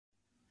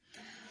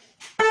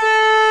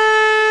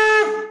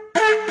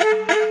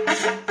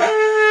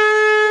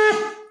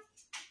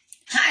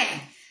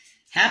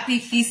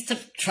Happy Feast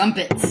of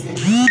Trumpets.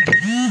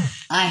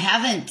 I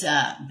haven't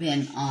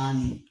been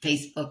on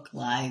Facebook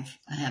Live.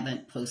 I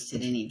haven't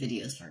posted any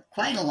videos for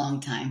quite a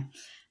long time,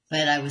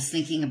 but I was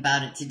thinking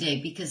about it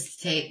today because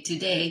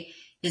today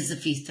is the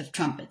Feast of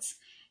Trumpets.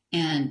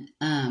 And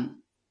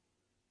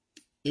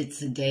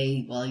it's a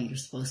day, well, you're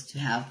supposed to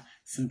have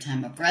some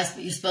time of rest,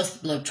 but you're supposed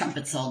to blow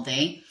trumpets all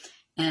day.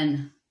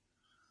 And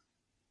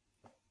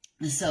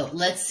so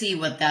let's see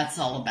what that's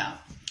all about.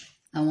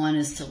 I want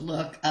us to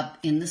look up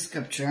in the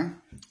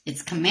scripture.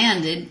 It's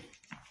commanded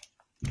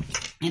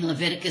in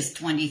Leviticus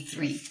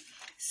 23.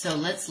 So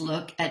let's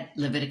look at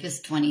Leviticus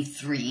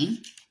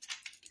 23.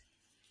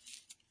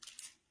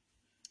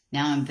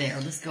 Now I'm there.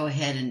 Let's go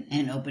ahead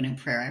and open in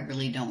prayer. I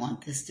really don't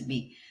want this to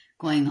be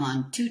going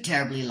on too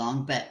terribly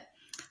long, but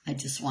I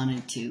just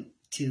wanted to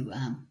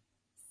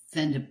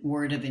send a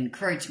word of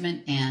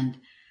encouragement and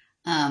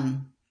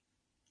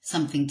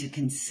something to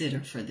consider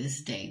for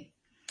this day.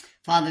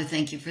 Father,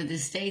 thank you for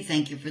this day.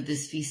 Thank you for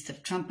this Feast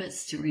of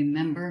Trumpets, to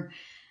remember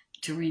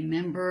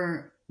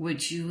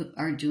what you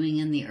are doing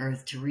in the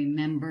earth, to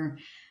remember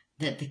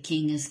that the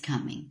King is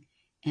coming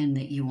and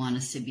that you want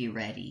us to be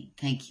ready.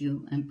 Thank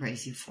you and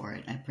praise you for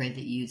it. I pray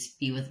that you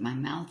be with my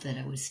mouth, that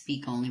I would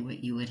speak only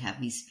what you would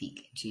have me speak.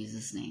 In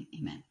Jesus' name,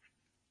 amen.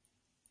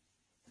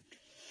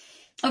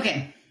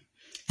 Okay,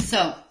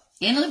 so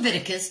in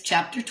Leviticus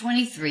chapter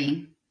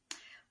 23,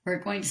 we're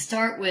going to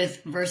start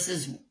with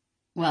verses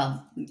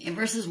 1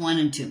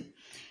 and 2.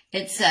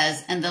 It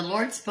says, "And the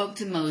Lord spoke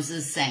to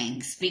Moses,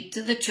 saying, Speak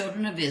to the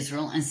children of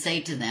Israel, and say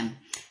to them,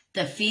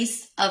 The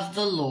feasts of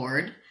the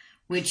Lord,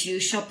 which you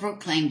shall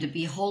proclaim to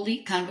be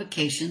holy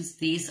convocations,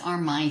 these are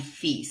my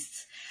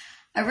feasts."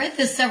 I read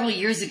this several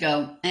years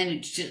ago, and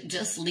it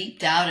just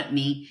leaped out at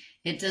me.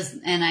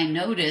 And I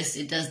noticed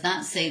it does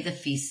not say the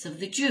feasts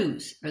of the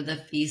Jews or the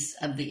feasts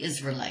of the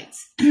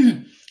Israelites.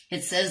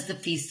 It says the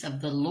feasts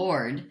of the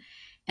Lord.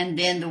 And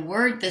then the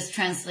word that's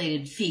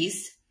translated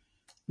feast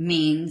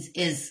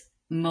is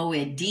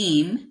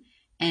moedim,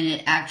 and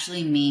it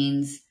actually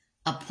means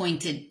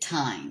appointed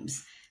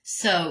times.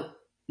 So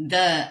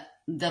the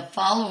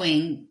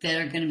following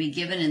that are going to be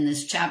given in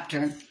this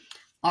chapter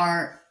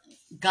are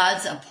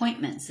God's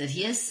appointments that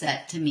he has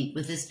set to meet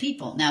with his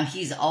people. Now,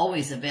 he's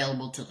always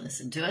available to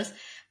listen to us,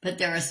 but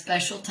there are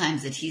special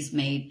times that he's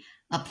made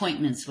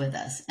appointments with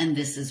us, and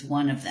this is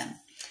one of them.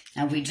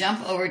 Now, if we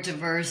jump over to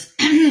verse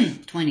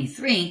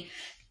 23,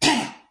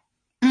 I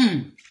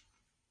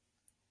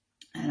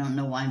don't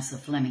know why I'm so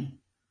phlegmy.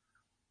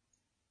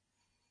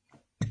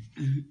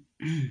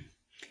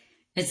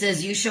 It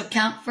says, you shall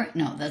count for...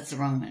 No, that's the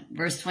wrong one.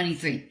 Verse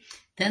 23.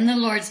 Then the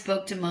Lord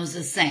spoke to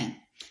Moses, saying,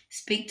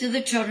 Speak to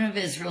the children of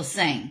Israel,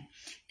 saying,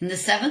 In the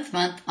 7th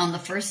month, on the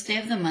 1st day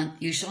of the month,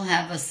 you shall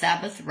have a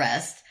Sabbath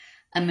rest,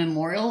 a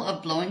memorial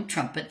of blowing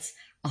trumpets,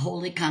 a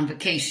holy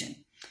convocation.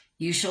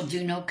 You shall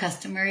do no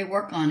customary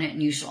work on it,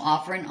 and you shall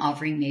offer an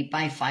offering made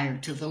by fire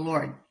to the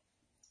Lord.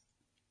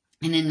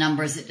 And in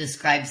Numbers, it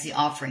describes the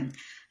offering.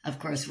 Of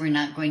course, we're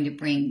not going to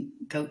bring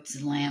goats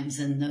and lambs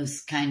and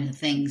those kind of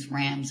things,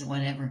 rams or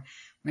whatever.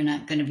 We're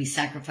not going to be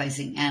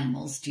sacrificing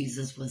animals.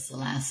 Jesus was the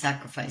last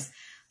sacrifice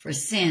for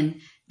sin.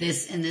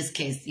 In this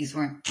case, these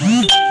weren't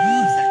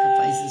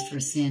sacrifices for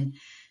sin.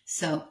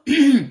 So,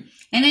 in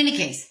any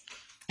case,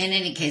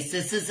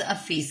 this is a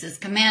feast that's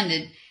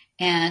commanded,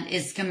 and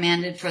it's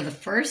commanded for the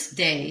first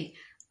day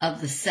of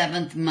the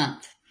 7th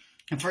month.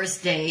 The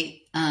first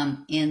day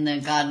in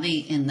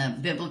the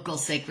biblical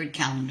sacred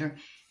calendar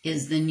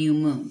is the new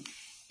moon.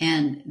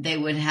 And they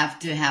would have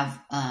to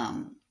have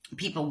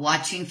people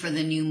watching for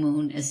the new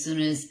moon. As soon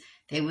as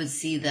they would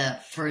see the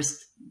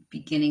first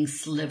beginning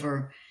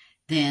sliver,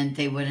 then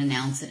they would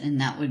announce it,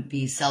 and that would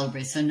be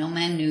celebrated. So no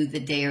man knew the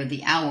day or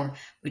the hour,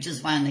 which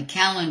is why on the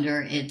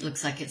calendar it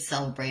looks like it's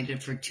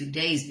celebrated for 2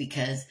 days,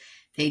 because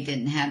they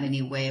didn't have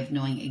any way of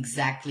knowing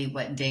exactly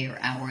what day or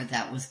hour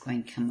that was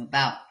going to come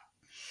about.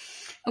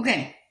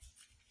 Okay,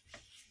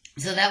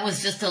 so that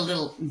was just a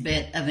little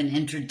bit of an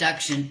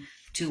introduction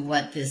to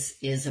what this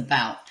is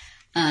about.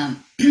 I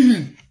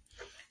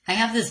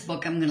have this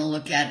book. I'm going to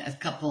look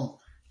at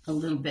a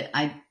little bit.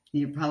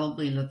 You're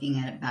probably looking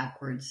at it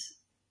backwards,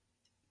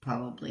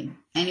 probably.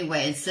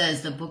 Anyway, it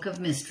says The Book of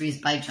Mysteries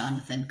by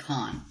Jonathan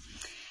Cahn.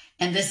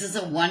 And this is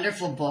a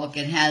wonderful book.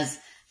 It has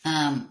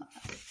a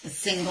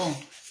single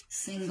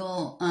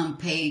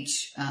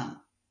page,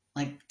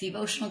 like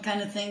devotional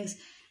kind of things,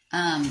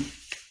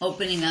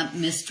 opening up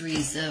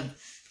mysteries of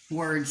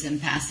words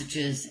and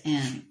passages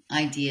and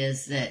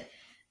ideas that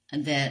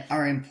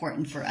are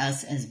important for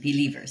us as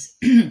believers.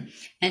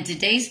 And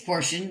today's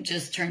portion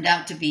just turned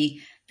out to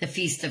be the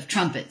Feast of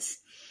Trumpets.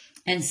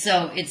 And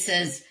so it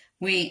says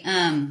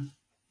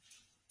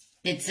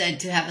it said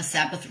to have a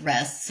Sabbath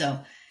rest.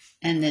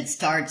 And it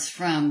starts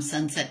from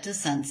sunset to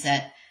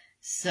sunset.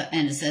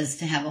 And it says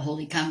to have a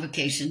holy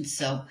convocation.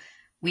 So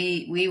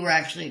we were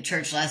actually at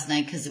church last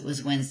night because it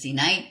was Wednesday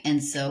night.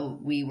 And so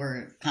we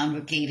were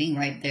convocating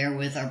right there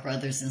with our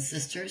brothers and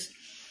sisters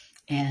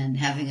and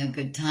having a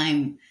good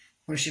time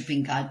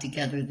worshiping God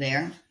together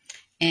there.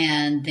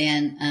 And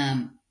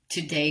then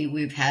today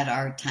we've had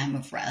our time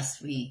of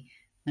rest. We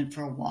went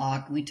for a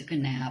walk, we took a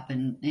nap,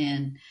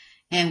 and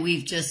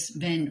we've just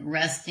been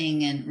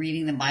resting and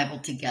reading the Bible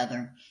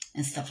together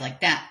and stuff like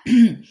that.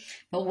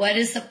 But what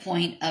is the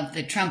point of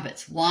the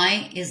trumpets?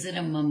 Why is it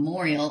a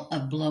memorial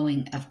of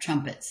blowing of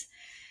trumpets?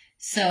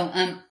 So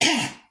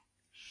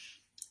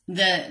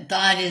the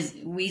thought is,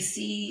 we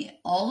see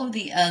all of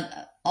the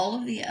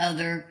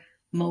other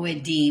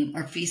Moedim,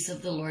 or feasts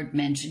of the Lord,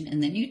 mentioned in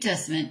the New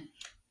Testament,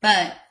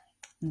 but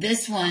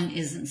this one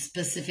isn't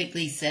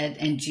specifically said,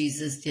 and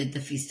Jesus did the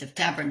Feast of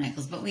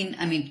Tabernacles,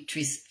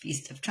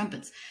 Feast of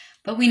Trumpets.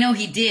 But we know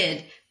he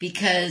did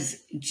because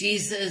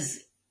Jesus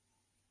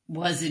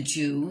was a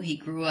Jew. He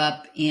grew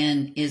up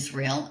in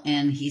Israel,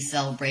 and he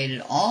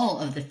celebrated all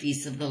of the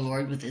feasts of the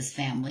Lord with his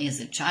family as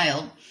a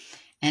child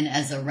and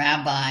as a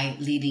rabbi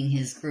leading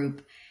his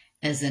group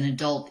as an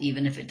adult,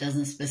 even if it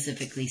doesn't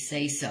specifically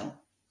say so.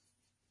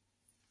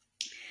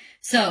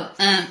 So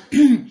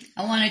I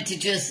wanted to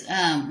just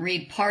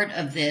read part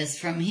of this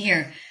from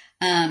here.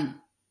 I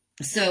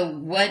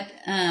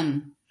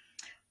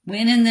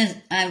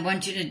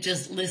want you to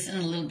just listen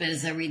a little bit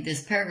as I read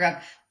this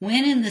paragraph.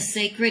 When in the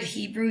sacred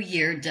Hebrew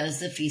year does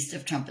the Feast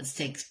of Trumpets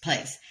take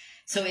place?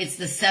 So it's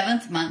the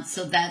 7th month,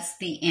 so that's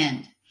the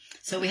end.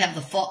 So we have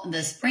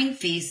the spring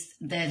feast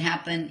that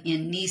happen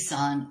in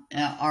Nisan,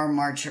 or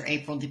March or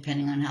April,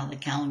 depending on how the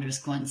calendars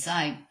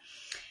coincide.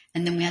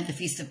 And then we had the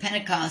Feast of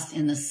Pentecost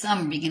in the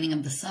summer, beginning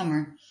of the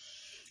summer.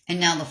 And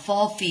now the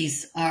fall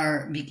feasts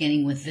are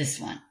beginning with this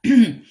one.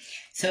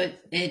 So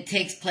it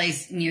takes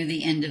place near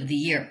the end of the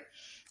year.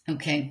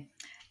 Okay.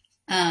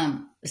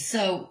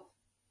 So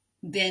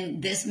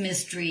then this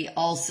mystery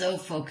also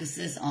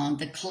focuses on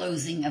the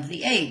closing of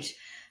the age.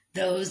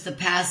 The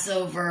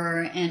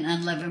Passover and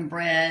unleavened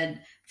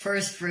bread,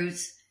 first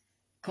fruits,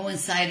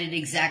 coincided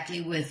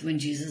exactly with when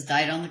Jesus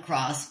died on the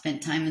cross,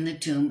 spent time in the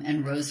tomb,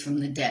 and rose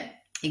from the dead.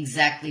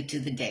 Exactly to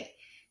the day,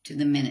 to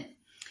the minute.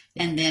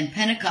 And then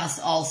Pentecost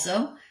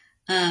also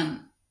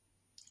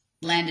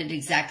landed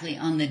exactly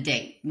on the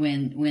date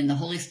when the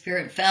Holy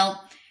Spirit fell.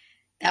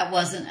 That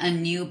wasn't a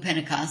new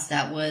Pentecost.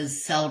 That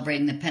was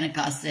celebrating the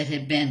Pentecost that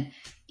had been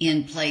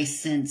in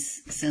place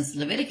since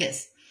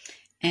Leviticus.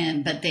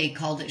 But they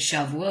called it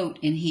Shavuot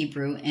in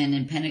Hebrew, and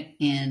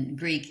in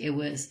Greek it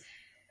was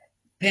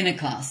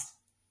Pentecost.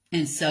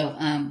 And so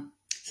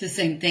it's the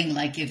same thing,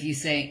 like if you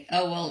say,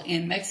 oh, well,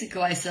 in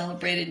Mexico I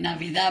celebrated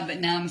Navidad,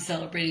 but now I'm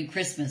celebrating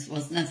Christmas. Well,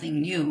 it's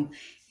nothing new.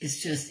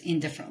 It's just in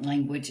different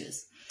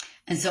languages.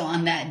 And so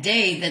on that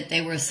day that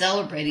they were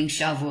celebrating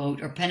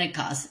Shavuot or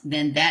Pentecost,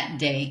 then that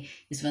day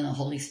is when the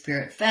Holy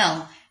Spirit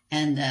fell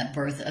and the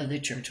birth of the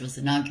church was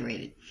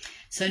inaugurated.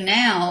 So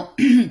now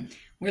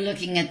we're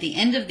looking at the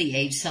end of the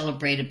age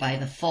celebrated by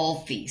the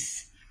fall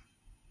feasts.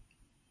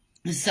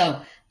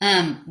 So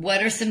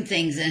what are some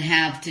things that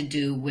have to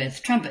do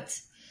with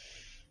trumpets?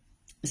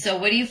 So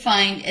what do you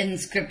find in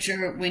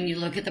Scripture when you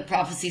look at the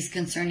prophecies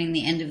concerning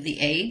the end of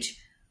the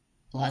age?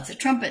 Lots of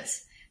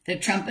trumpets. The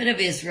trumpet of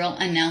Israel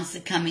announced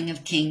the coming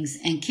of kings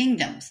and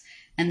kingdoms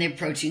and the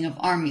approaching of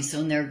armies. So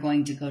when they're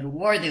going to go to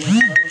war,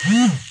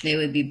 they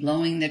would be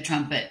blowing the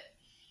trumpet.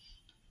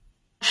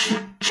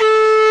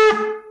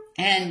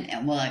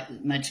 And, well,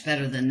 much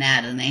better than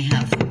that. And they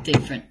have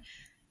different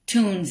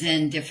tunes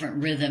and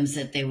different rhythms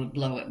that they would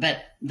blow it.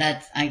 But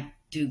I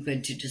do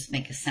good to just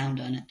make a sound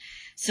on it.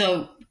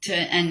 So to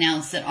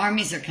announce that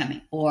armies are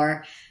coming,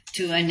 or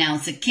to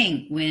announce a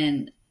king.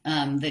 When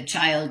the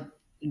child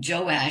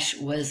Joash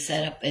was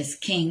set up as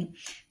king,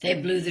 they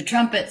blew the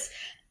trumpets.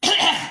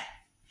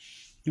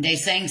 They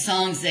sang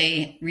songs,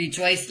 they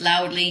rejoiced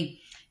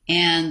loudly,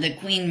 and the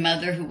queen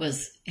mother, who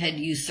had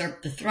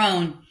usurped the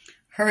throne,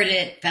 heard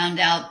it, found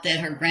out that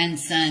her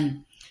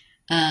grandson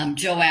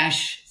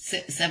Joash,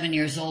 7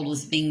 years old,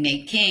 was being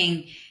made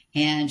king,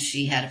 and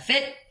she had a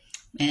fit,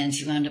 and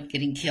she wound up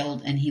getting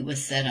killed, and he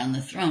was set on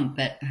the throne.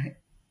 But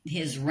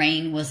his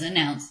reign was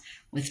announced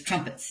with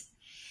trumpets.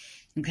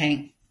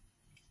 Okay.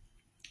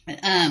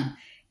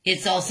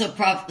 It's also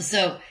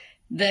so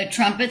the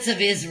trumpets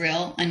of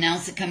Israel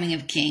announce the coming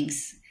of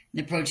kings,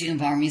 the approaching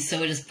of armies.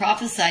 So it is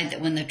prophesied that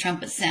when the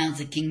trumpet sounds,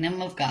 the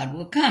kingdom of God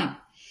will come.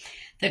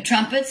 The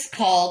trumpets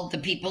called the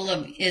people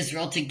of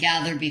Israel to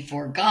gather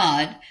before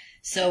God.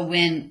 So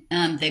when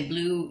they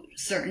blew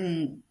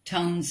certain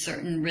tones,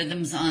 certain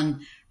rhythms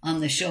on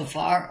the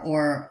shofar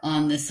or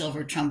on the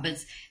silver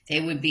trumpets,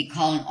 they would be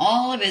calling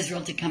all of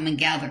Israel to come and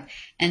gather.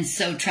 And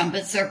so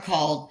trumpets are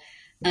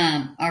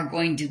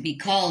going to be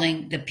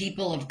calling the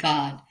people of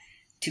God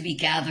to be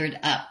gathered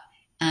up.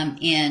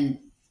 In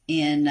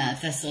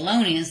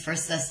Thessalonians,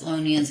 1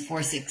 Thessalonians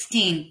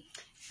 4:16,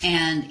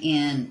 and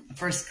in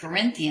 1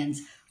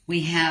 Corinthians,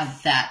 we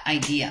have that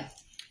idea.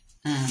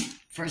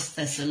 1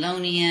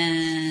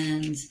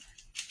 Thessalonians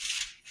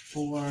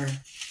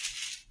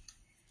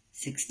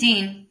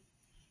 4:16,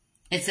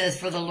 it says,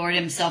 "For the Lord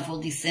himself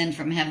will descend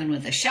from heaven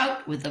with a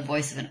shout, with the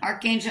voice of an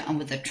archangel, and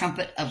with the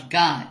trumpet of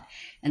God.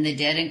 And the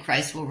dead in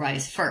Christ will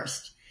rise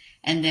first.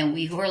 And then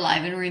we who are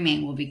alive and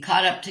remain will be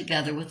caught up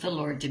together with the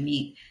Lord to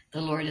meet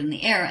the Lord in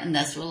the air, and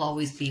thus will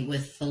always be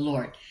with the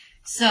Lord."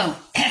 So,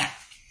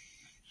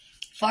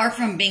 far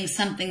from being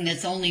something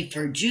that's only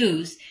for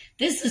Jews,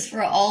 this is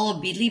for all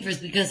of believers,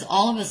 because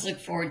all of us look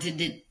forward to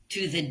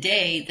the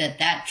day that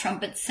that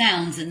trumpet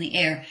sounds in the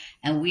air,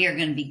 and we are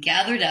going to be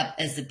gathered up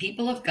as the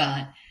people of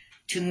God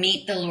to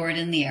meet the Lord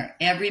in the air.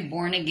 Every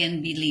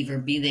born-again believer,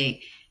 be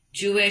they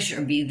Jewish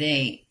or be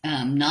they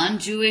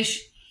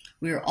non-Jewish,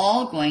 we're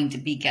all going to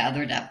be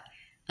gathered up.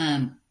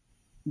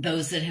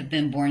 Those that have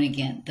been born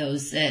again,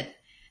 those that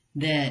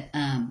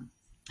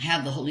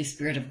have the Holy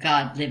Spirit of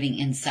God living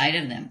inside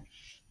of them.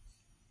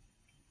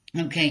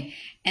 Okay,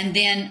 and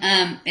then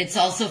it's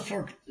also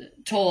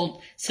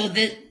foretold, so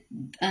that,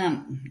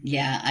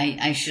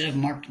 I should have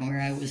marked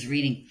where I was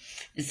reading.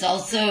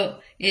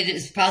 It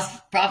is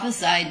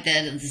prophesied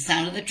that at the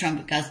sound of the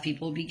trumpet, God's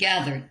people will be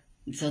gathered.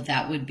 So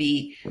that would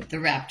be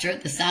the rapture.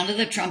 The sound of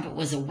the trumpet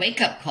was a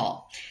wake-up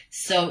call.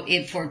 So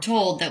it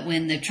foretold that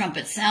when the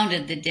trumpet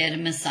sounded, the dead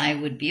and Messiah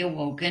would be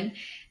awoken.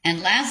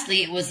 And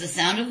lastly, it was the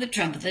sound of the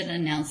trumpet that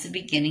announced the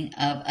beginning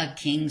of a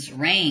king's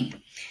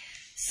reign.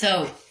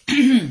 So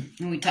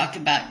we talked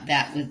about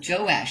that with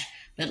Joash.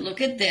 But look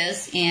at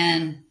this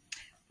in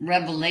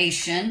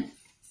Revelation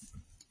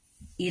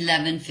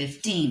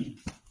 11:15.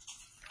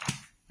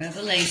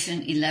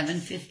 Revelation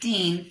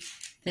 11:15.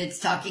 That's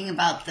talking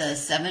about the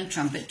 7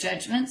 trumpet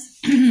judgments.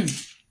 And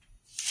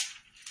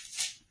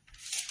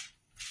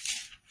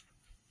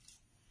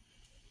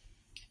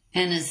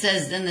it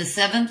says, then the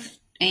 7th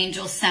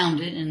angel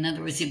sounded, in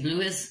other words, he blew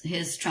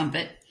his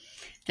trumpet.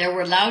 There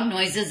were loud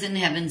noises in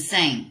heaven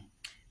saying,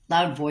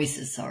 loud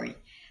voices, sorry.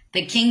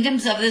 The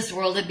kingdoms of this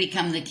world have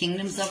become the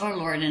kingdoms of our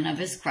Lord and of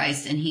his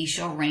Christ, and he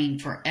shall reign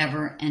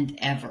forever and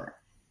ever.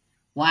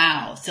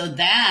 Wow. So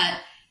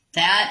that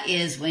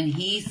is when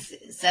he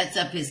sets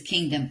up his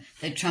kingdom,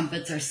 the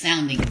trumpets are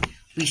sounding.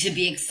 We should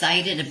be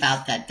excited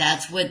about that.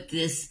 That's what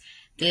this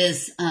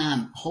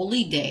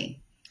holy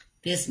day,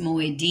 this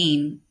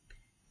Moedim,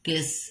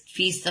 this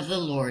feast of the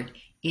Lord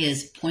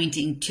is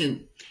pointing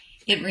to.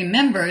 It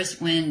remembers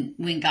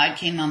when God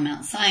came on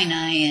Mount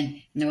Sinai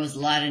and there was a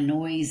lot of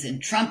noise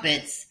and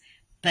trumpets,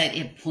 but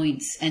it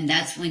points, and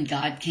that's when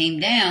God came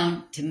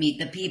down to meet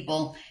the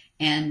people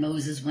and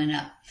Moses went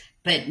up.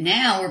 But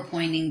now we're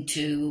pointing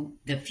to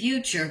the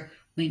future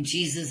when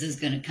Jesus is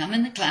going to come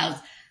in the clouds,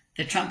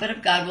 the trumpet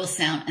of God will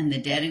sound, and the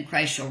dead in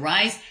Christ shall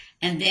rise.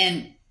 And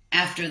then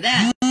after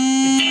that,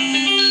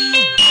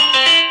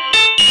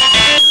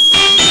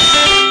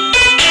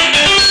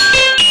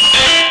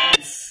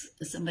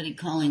 somebody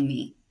calling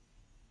me.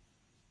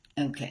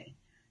 Okay.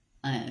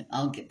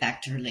 I'll get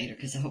back to her later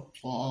because I hope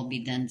we'll all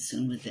be done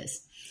soon with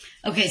this.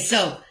 Okay,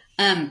 so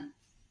then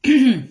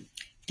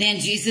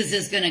Jesus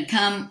is going to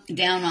come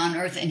down on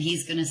earth and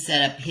he's going to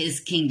set up his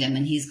kingdom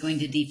and he's going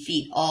to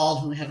defeat all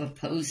who have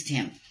opposed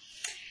him.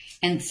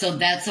 And so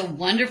that's a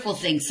wonderful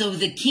thing. So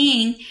the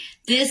king,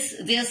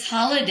 this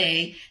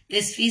holiday,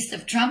 this Feast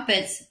of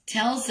Trumpets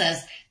tells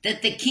us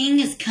that the king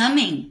is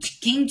coming.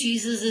 King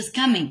Jesus is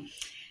coming.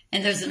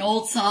 And there's an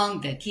old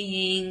song, the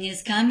king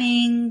is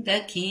coming,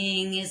 the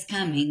king is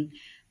coming.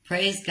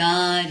 Praise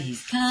God,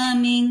 he's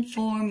coming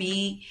for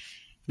me.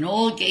 An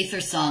old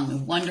Gaither song, a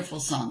wonderful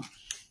song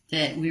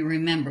that we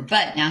remember.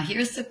 But now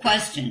here's the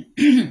question.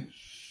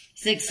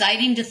 It's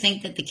exciting to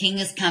think that the king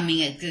is coming.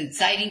 It's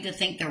exciting to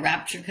think the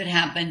rapture could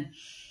happen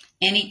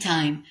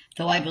anytime,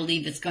 though I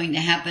believe it's going to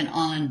happen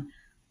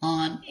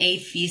on a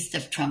Feast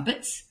of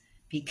Trumpets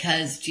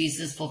because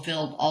Jesus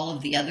fulfilled all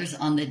of the others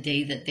on the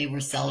day that they were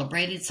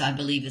celebrated. So I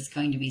believe it's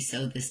going to be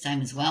so this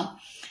time as well.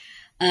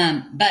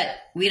 But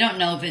we don't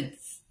know if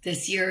it's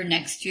this year,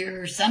 next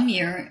year, or some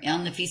year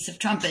on the Feast of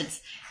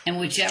Trumpets. And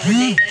whichever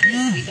day that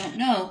is, we don't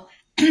know.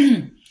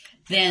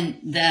 Then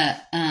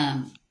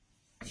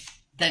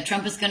the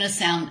trumpet's going to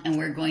sound and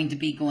we're going to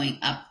be going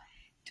up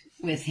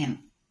with him.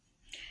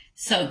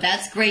 So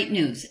that's great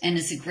news and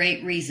it's a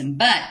great reason.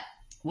 But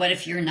what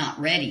if you're not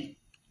ready?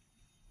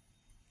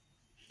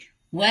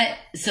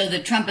 So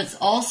the trumpets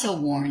also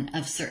warn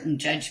of certain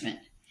judgment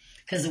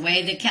because the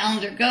way the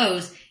calendar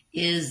goes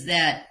is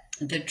that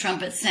the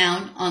trumpets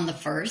sound on the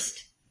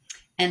 1st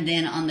and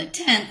then on the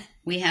 10th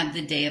we have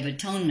the Day of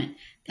Atonement.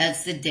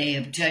 That's the Day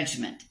of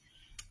Judgment.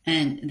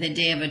 And the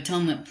Day of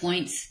Atonement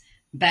points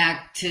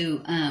back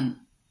to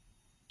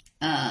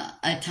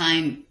a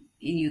time,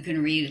 you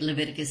can read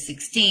Leviticus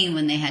 16,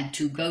 when they had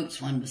 2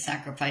 goats. One was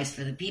sacrificed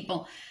for the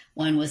people.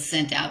 One was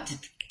sent out to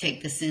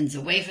take the sins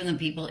away from the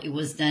people. It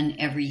was done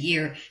every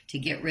year to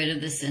get rid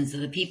of the sins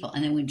of the people.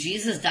 And then when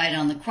Jesus died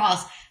on the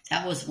cross,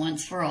 that was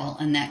once for all,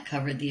 and that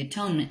covered the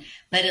atonement.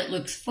 But it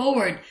looks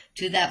forward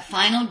to that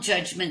final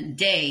judgment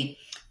day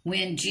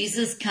when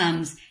Jesus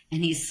comes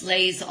and he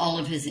slays all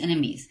of his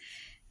enemies.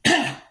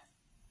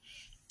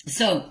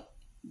 So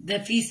the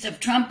Feast of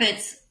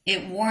Trumpets,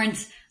 it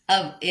warns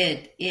of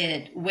it.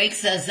 It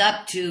wakes us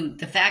up to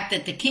the fact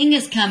that the king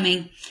is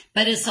coming,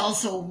 but it's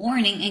also a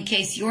warning in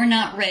case you're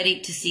not ready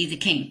to see the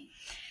king.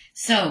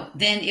 So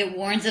then it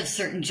warns of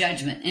certain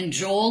judgment. In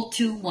Joel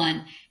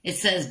 2:1, it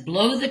says,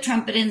 blow the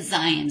trumpet in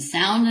Zion,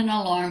 sound an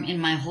alarm in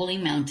my holy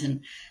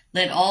mountain.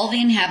 Let all the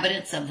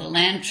inhabitants of the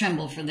land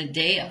tremble, for the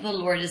day of the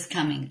Lord is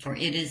coming, for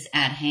it is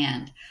at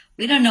hand.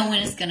 We don't know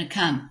when it's going to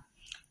come.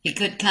 It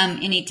could come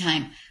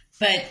anytime.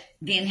 But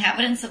the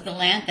inhabitants of the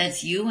land,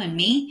 that's you and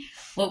me,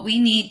 what we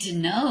need to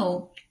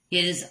know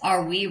is,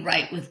 are we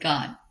right with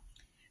God?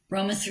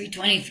 Romans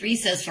 3:23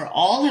 says, for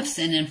all have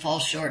sinned and fall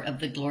short of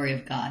the glory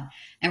of God.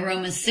 And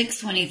Romans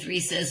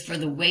 6:23 says, for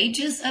the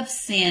wages of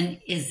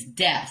sin is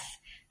death.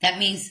 That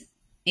means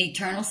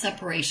eternal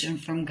separation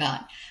from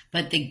God.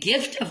 But the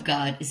gift of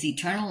God is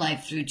eternal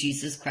life through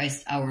Jesus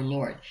Christ our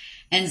Lord.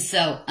 And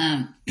so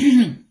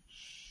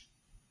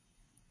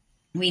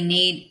we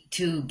need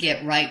to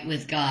get right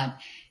with God.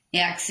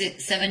 Acts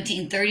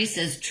 17:30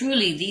 says,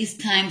 truly these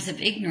times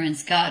of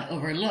ignorance God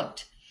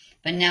overlooked,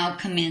 but now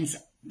commands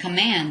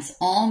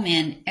all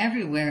men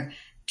everywhere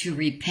to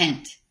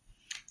repent.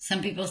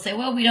 Some people say,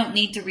 well, we don't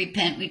need to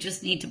repent. We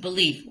just need to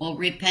believe. Well,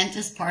 repent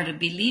is part of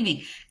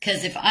believing.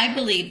 Because if I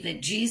believe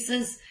that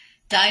Jesus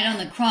died on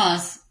the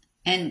cross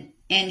and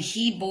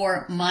he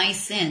bore my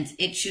sins,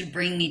 it should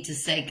bring me to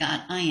say,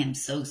 God, I am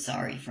so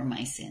sorry for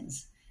my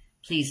sins.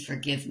 Please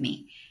forgive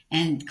me.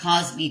 And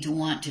cause me to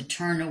want to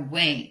turn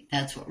away.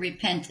 That's what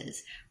repent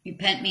is.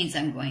 Repent means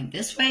I'm going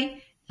this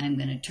way. I'm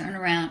going to turn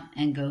around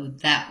and go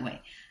that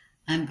way.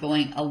 I'm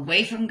going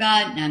away from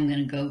God and I'm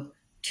going to go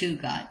to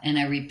God. And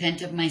I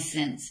repent of my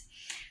sins.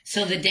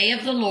 So the day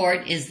of the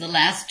Lord is the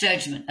last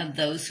judgment of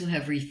those who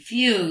have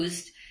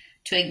refused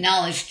to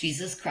acknowledge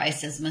Jesus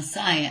Christ as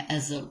Messiah,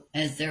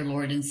 as their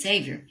Lord and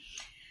Savior.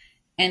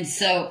 And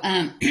so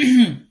I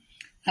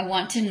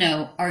want to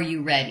know, are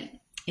you ready?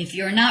 If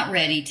you're not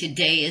ready,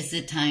 today is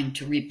the time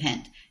to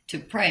repent, to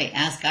pray,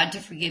 ask God to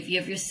forgive you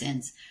of your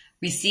sins.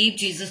 Receive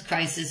Jesus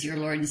Christ as your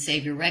Lord and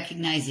Savior,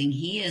 recognizing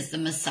he is the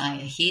Messiah.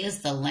 He is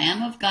the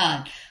Lamb of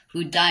God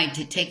who died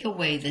to take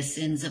away the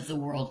sins of the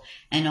world.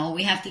 And all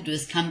we have to do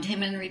is come to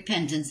him in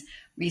repentance,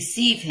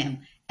 receive him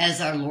as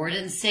our Lord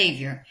and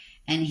Savior,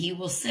 and he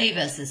will save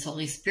us. His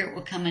Holy Spirit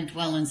will come and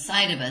dwell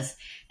inside of us.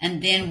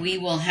 And then we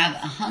will have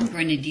a hunger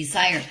and a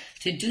desire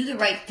to do the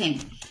right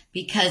thing,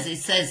 because it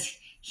says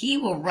he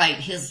will write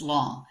his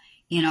law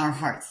in our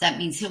hearts. That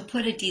means he'll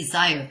put a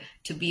desire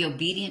to be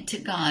obedient to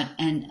God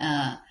and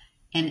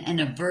an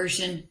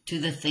aversion to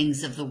the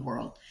things of the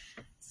world.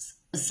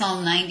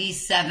 Psalm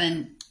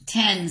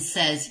 97:10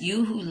 says,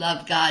 you who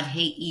love God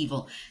hate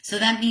evil. So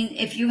that means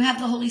if you have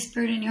the Holy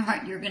Spirit in your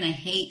heart, you're going to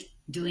hate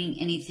doing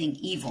anything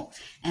evil.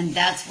 And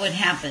that's what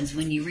happens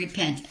when you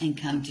repent and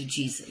come to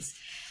Jesus.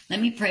 Let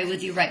me pray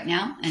with you right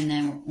now, and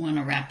then I want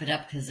to wrap it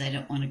up because I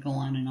don't want to go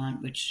on and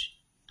on, which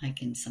I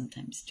can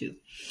sometimes do.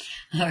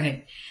 All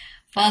right.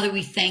 Father,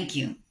 we thank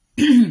you.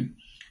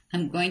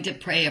 I'm going to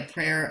pray a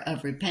prayer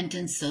of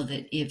repentance so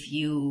that if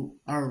you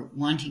are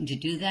wanting to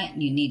do that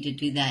and you need to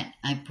do that,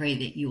 I pray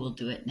that you will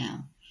do it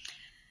now.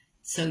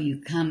 So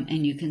you come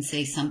and you can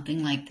say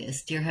something like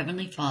this. Dear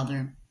Heavenly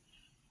Father,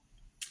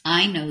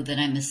 I know that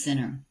I'm a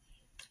sinner.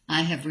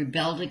 I have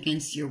rebelled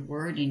against your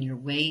word and your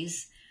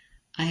ways.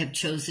 I have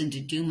chosen to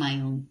do my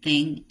own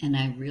thing, and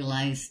I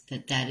realize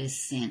that that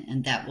is sin,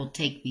 and that will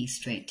take me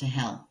straight to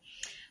hell.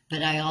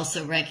 But I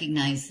also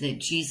recognize that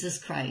Jesus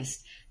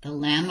Christ, the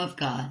Lamb of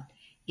God,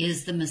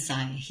 is the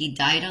Messiah. He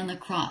died on the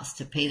cross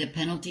to pay the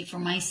penalty for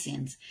my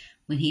sins.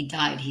 When he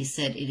died, he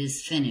said, it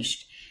is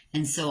finished.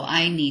 And so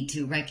I need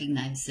to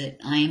recognize that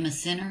I am a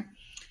sinner,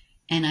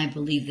 and I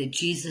believe that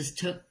Jesus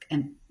took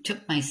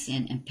my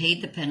sin and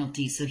paid the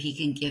penalty so he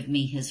can give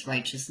me his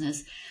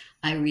righteousness.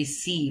 I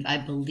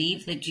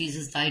believe that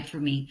Jesus died for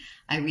me.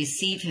 I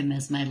receive him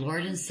as my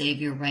Lord and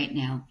Savior right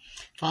now.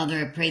 Father,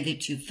 I pray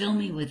that you fill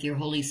me with your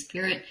Holy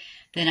Spirit,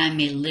 that I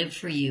may live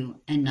for you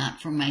and not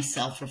for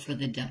myself or for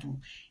the devil.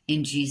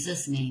 In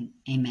Jesus' name,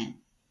 amen.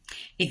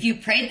 If you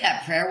prayed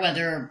that prayer,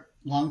 whether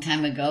a long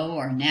time ago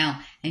or now,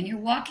 and you're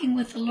walking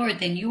with the Lord,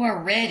 then you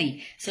are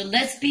ready. So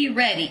let's be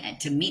ready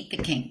to meet the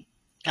King.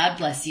 God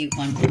bless you.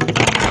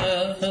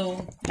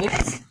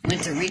 Whoops,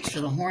 went to reach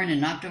for the horn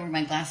and knocked over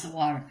my glass of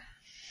water.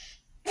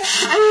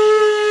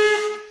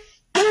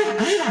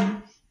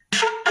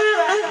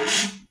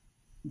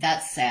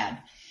 That's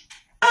sad.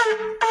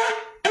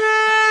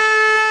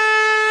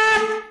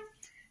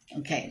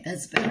 Okay,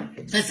 that's better.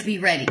 Let's be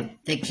ready.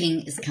 The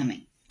King is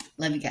coming.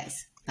 Love you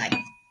guys.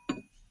 Bye.